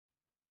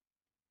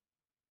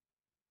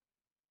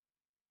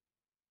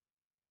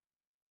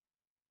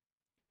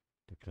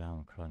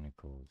Clown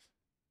Chronicles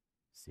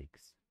VI.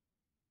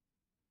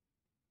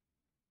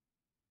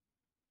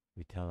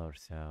 We tell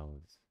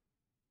ourselves,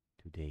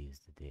 today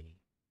is the day.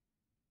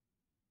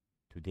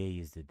 Today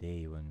is the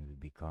day when we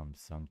become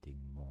something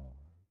more,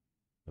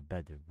 a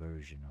better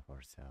version of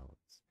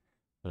ourselves.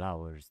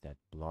 Flowers that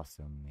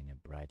blossom in a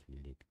brightly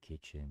lit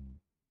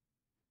kitchen,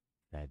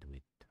 fed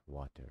with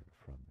water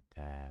from a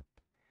tap,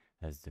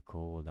 as the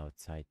cold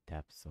outside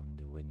taps on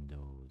the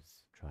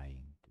windows,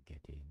 trying to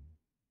get in.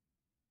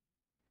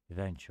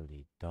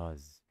 Eventually it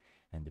does,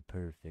 and the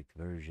perfect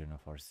version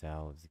of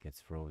ourselves gets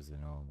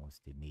frozen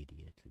almost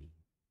immediately.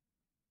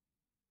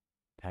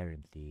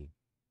 Apparently,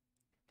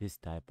 this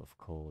type of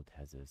cold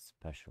has a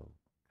special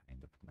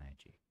kind of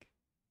magic.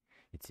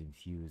 It's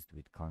infused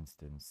with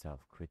constant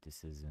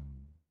self-criticism,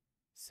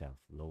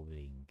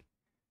 self-loathing,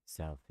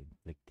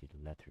 self-inflicted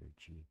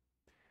lethargy,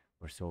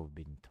 or so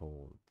we've been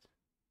told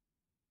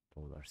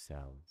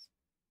ourselves.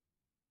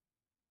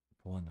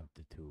 One of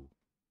the two.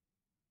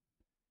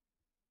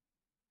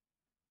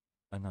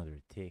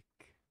 Another tick,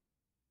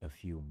 a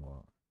few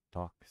more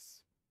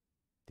tocks.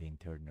 The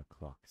internal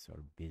clocks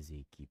are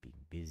busy keeping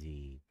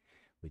busy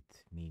with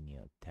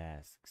menial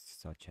tasks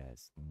such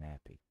as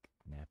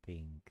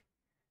napping,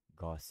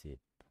 gossip,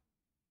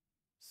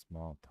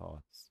 small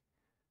thoughts,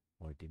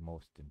 or the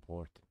most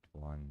important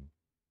one,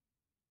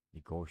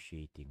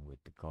 negotiating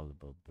with the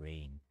gullible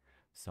brain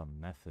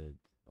some method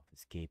of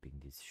escaping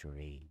this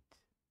charade,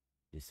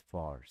 this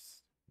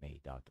farce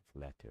made out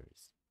of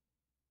letters.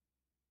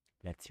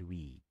 Let's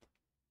read,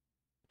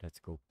 let's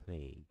go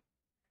play,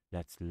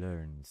 let's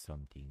learn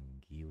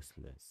something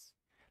useless.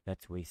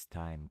 Let's waste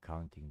time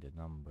counting the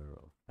number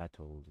of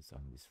petals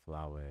on this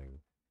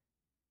flower.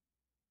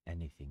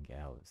 Anything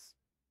else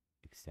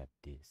except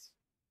this.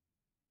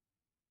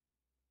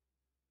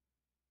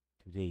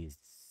 Today is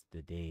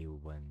the day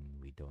when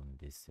we don't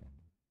listen.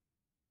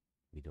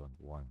 We don't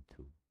want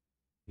to.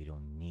 We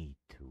don't need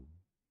to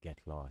get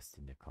lost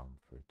in the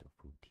comfort of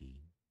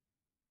routine.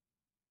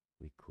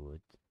 We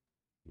could.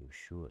 You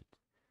should.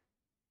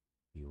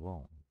 You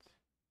won't.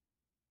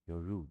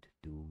 You're rude,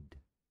 dude.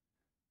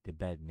 The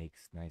bed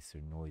makes nicer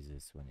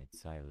noises when it's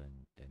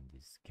silent than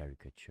this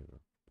caricature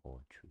of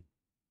poetry.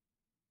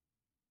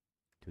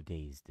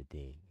 Today is the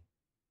day.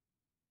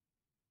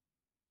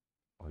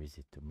 Or is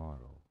it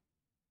tomorrow?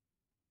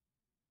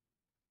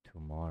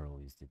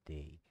 Tomorrow is the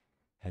day.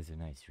 Has a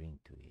nice ring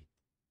to it.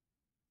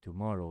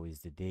 Tomorrow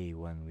is the day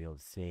when we'll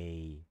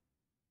say,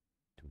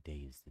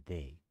 today is the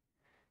day.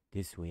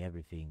 This way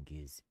everything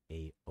is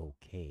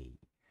a-okay.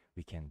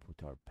 We can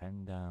put our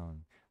pen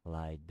down,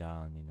 lie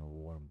down in a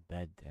warm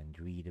bed and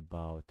read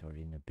about our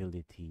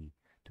inability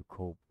to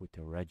cope with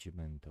a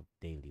regiment of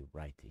daily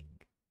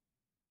writing.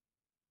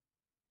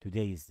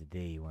 Today is the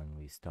day when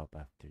we stop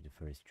after the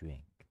first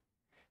drink,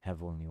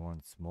 have only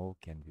one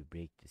smoke, and we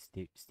break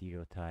the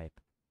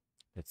stereotype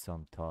that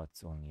some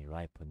thoughts only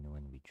ripen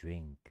when we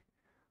drink,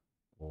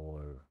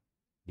 or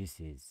this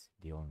is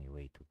the only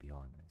way to be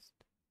honest.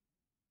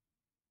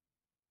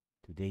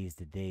 Today is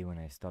the day when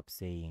I stop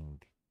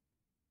saying,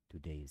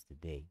 today is the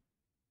day.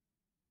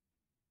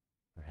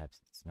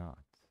 Perhaps it's not.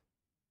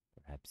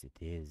 Perhaps it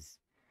is.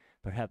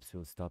 Perhaps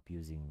we'll stop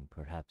using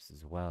perhaps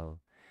as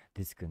well,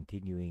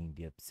 discontinuing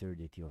the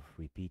absurdity of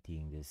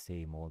repeating the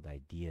same old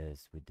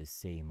ideas with the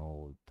same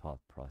old thought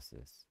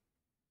process.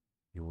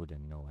 You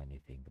wouldn't know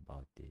anything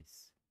about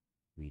this.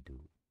 We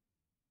do.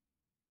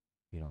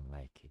 We don't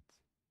like it.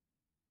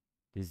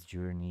 This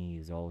journey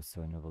is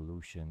also an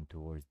evolution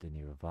towards the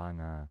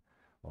nirvana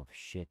of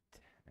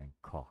shit and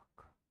cock.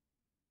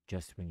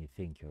 Just when you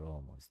think you're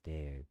almost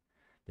there,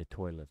 the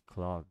toilet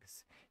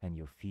clogs and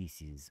your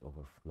feces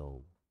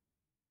overflow.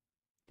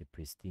 The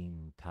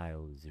pristine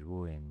tiles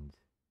ruined.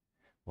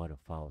 What a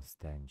foul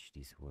stench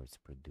these words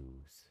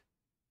produce.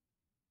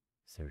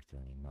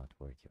 Certainly not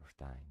worth your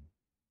time.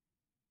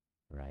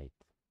 Right?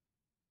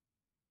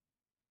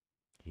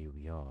 Here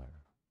we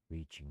are,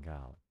 reaching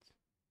out.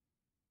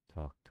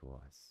 Talk to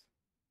us.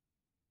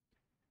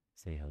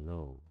 Say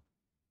hello.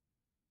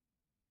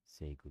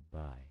 Say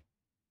goodbye.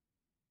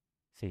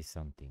 Say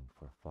something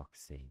for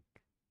fuck's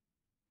sake.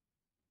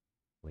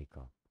 Wake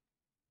up.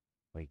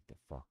 Wake the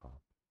fuck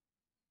up.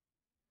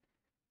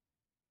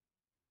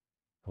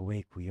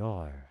 Awake we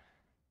are.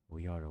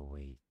 We are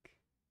awake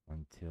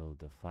until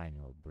the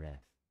final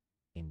breath.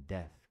 In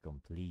death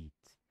complete.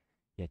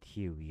 Yet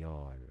here we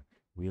are,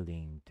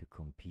 willing to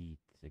compete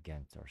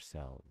against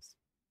ourselves.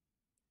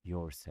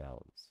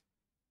 Yourselves.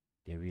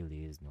 There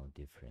really is no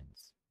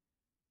difference.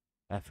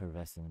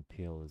 Effervescent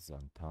pills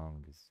on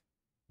tongues,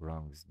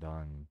 wrongs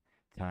done,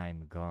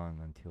 time gone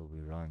until we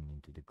run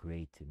into the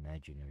great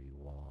imaginary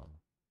wall,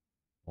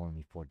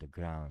 only for the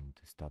ground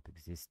to stop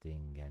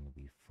existing and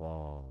we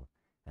fall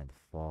and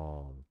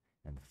fall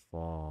and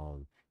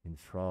fall,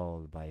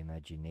 enthralled by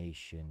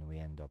imagination. We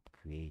end up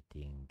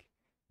creating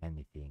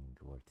anything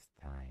worth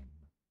time.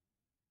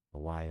 A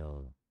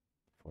while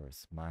for a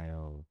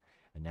smile,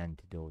 an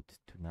antidote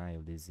to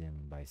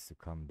nihilism by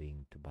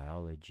succumbing to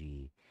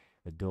biology,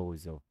 a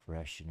dose of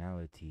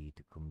rationality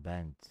to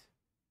combat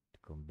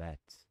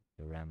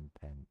the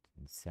rampant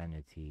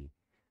insanity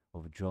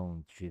of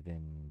drones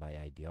driven by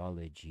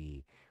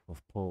ideology,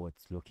 of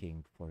poets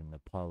looking for an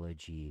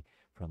apology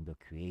from the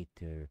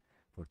creator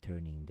for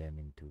turning them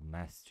into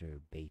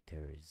master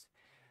baiters.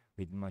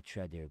 We'd much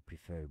rather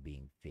prefer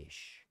being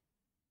fish.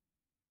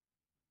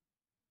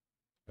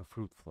 A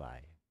fruit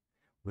fly,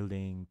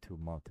 willing to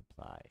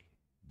multiply,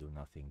 do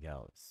nothing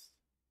else,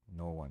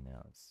 no one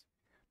else,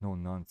 no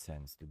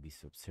nonsense to be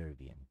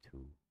subservient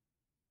to.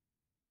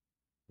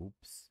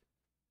 Oops,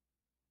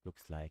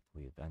 looks like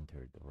we've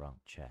entered the wrong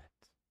chat.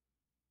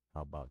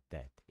 How about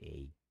that,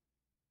 eh?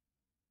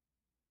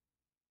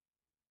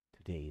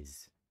 Today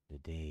is the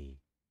day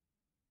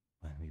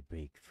when we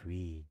break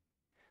free.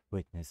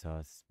 Witness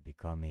us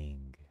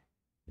becoming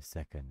the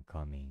second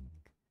coming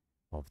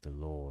of the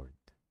Lord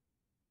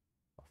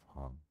of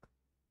Honk.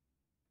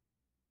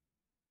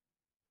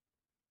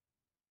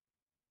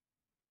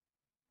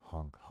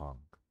 Honk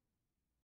honk.